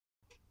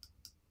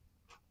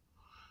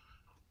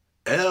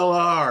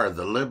LR,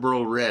 the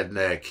liberal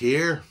redneck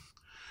here,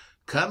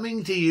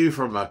 coming to you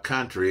from a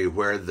country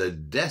where the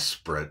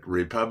desperate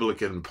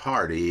Republican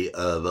Party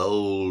of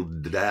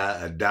old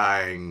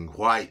dying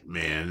white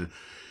men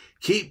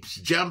keeps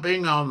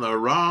jumping on the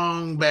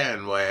wrong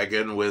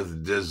bandwagon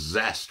with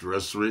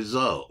disastrous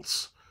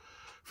results.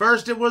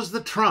 First, it was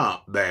the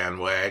Trump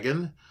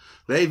bandwagon.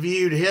 They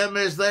viewed him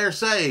as their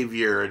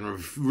savior and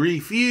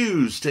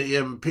refused to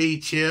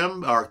impeach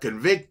him or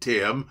convict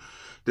him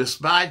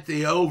despite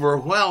the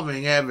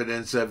overwhelming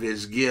evidence of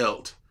his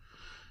guilt.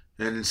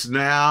 And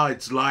now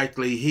it's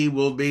likely he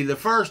will be the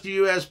first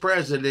U.S.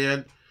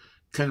 president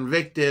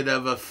convicted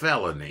of a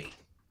felony.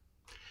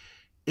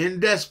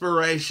 In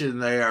desperation,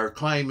 they are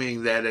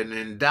claiming that an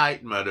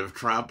indictment of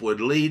Trump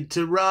would lead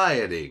to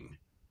rioting.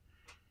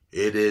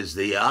 It is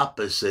the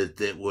opposite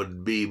that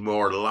would be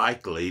more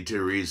likely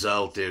to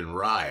result in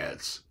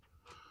riots.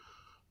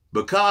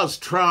 Because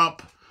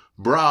Trump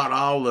brought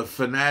all the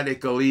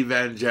fanatical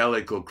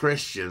evangelical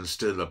Christians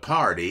to the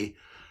party,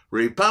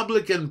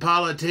 Republican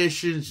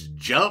politicians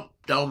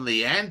jumped on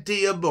the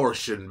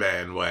anti-abortion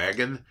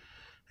bandwagon,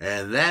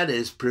 and that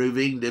is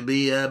proving to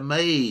be a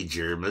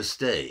major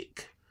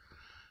mistake.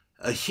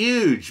 A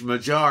huge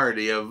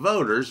majority of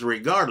voters,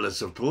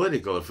 regardless of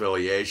political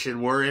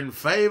affiliation, were in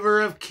favor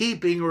of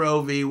keeping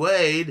Roe v.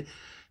 Wade,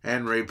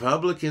 and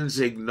Republicans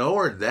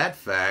ignored that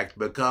fact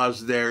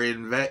because their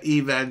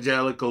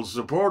evangelical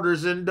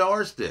supporters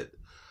endorsed it.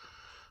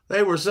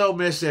 They were so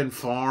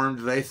misinformed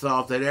they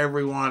thought that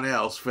everyone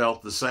else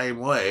felt the same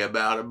way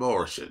about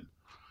abortion.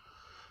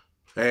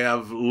 They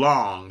have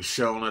long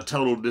shown a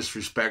total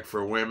disrespect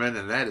for women,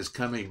 and that is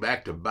coming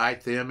back to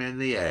bite them in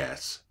the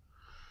ass.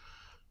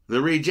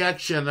 The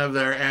rejection of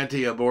their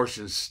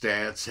anti-abortion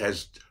stance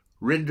has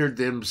rendered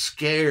them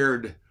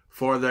scared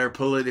for their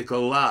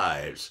political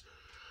lives.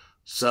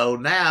 So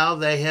now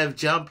they have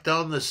jumped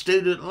on the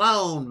student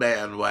loan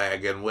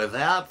bandwagon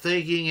without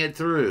thinking it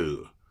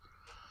through.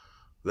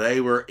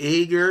 They were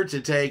eager to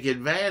take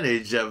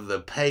advantage of the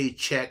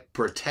Paycheck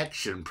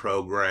Protection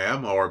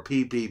Program, or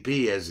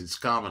PPP as it's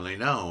commonly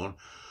known,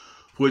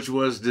 which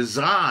was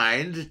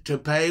designed to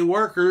pay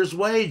workers'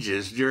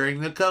 wages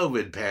during the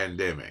COVID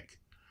pandemic.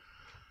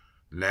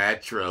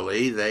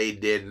 Naturally, they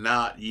did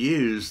not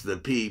use the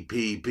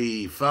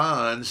PPP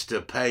funds to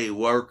pay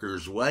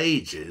workers'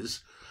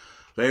 wages.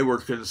 They were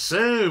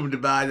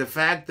consumed by the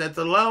fact that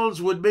the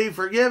loans would be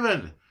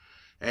forgiven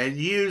and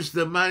used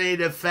the money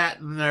to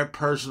fatten their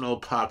personal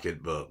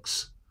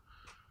pocketbooks.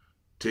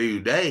 To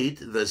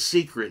date, the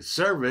Secret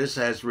Service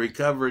has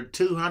recovered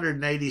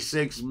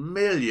 $286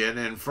 million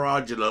in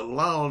fraudulent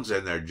loans,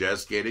 and they're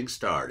just getting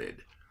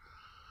started.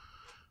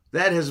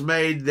 That has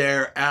made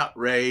their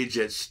outrage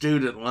at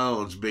student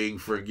loans being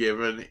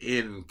forgiven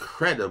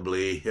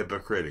incredibly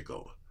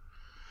hypocritical.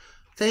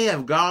 They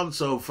have gone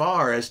so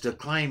far as to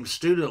claim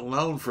student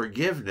loan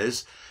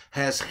forgiveness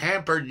has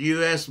hampered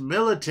U.S.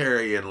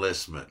 military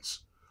enlistments.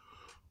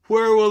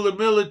 Where will the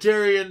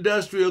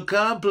military-industrial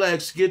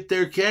complex get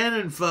their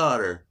cannon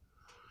fodder?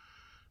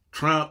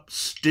 Trump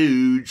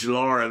stooge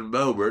Lauren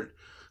Boebert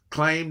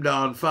claimed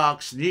on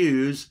Fox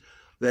News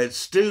that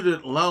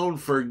student loan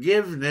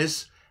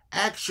forgiveness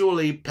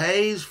actually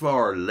pays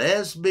for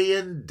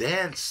lesbian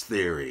dance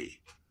theory.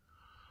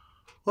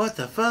 What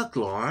the fuck,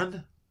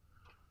 Lauren?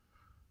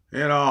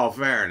 In all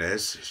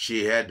fairness,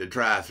 she had to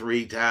try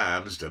 3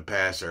 times to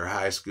pass her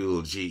high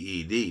school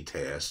GED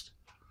test.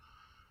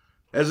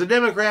 As a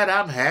Democrat,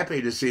 I'm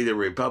happy to see the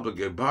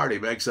Republican Party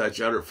make such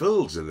utter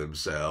fools of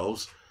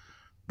themselves,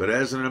 but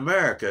as an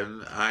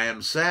American, I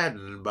am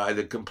saddened by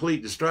the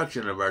complete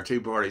destruction of our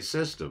two-party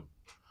system.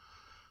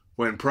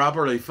 When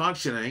properly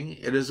functioning,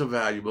 it is a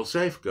valuable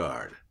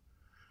safeguard.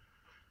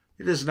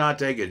 It does not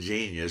take a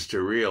genius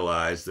to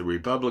realize the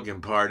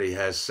Republican Party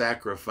has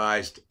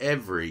sacrificed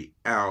every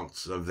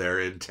ounce of their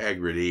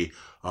integrity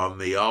on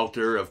the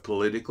altar of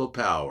political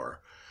power,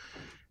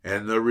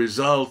 and the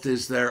result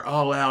is their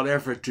all-out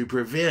effort to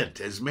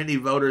prevent as many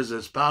voters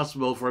as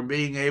possible from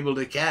being able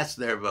to cast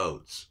their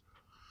votes.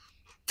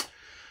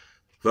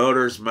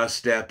 Voters must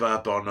step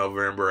up on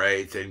November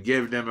 8th and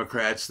give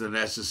Democrats the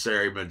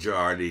necessary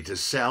majority to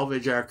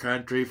salvage our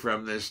country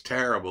from this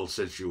terrible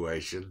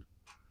situation.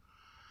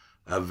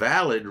 A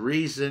valid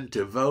reason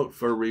to vote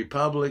for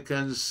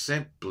Republicans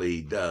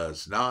simply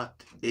does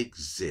not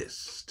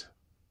exist.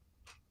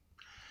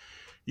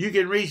 You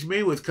can reach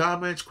me with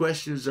comments,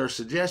 questions, or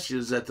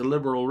suggestions at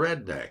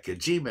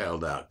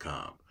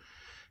theliberalredneck@gmail.com.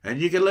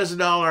 And you can listen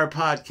to all our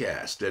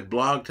podcasts at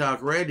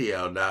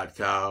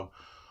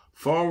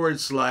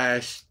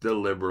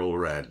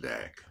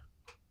blogtalkradio.com/theliberalredneck.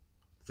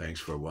 Thanks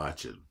for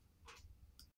watching.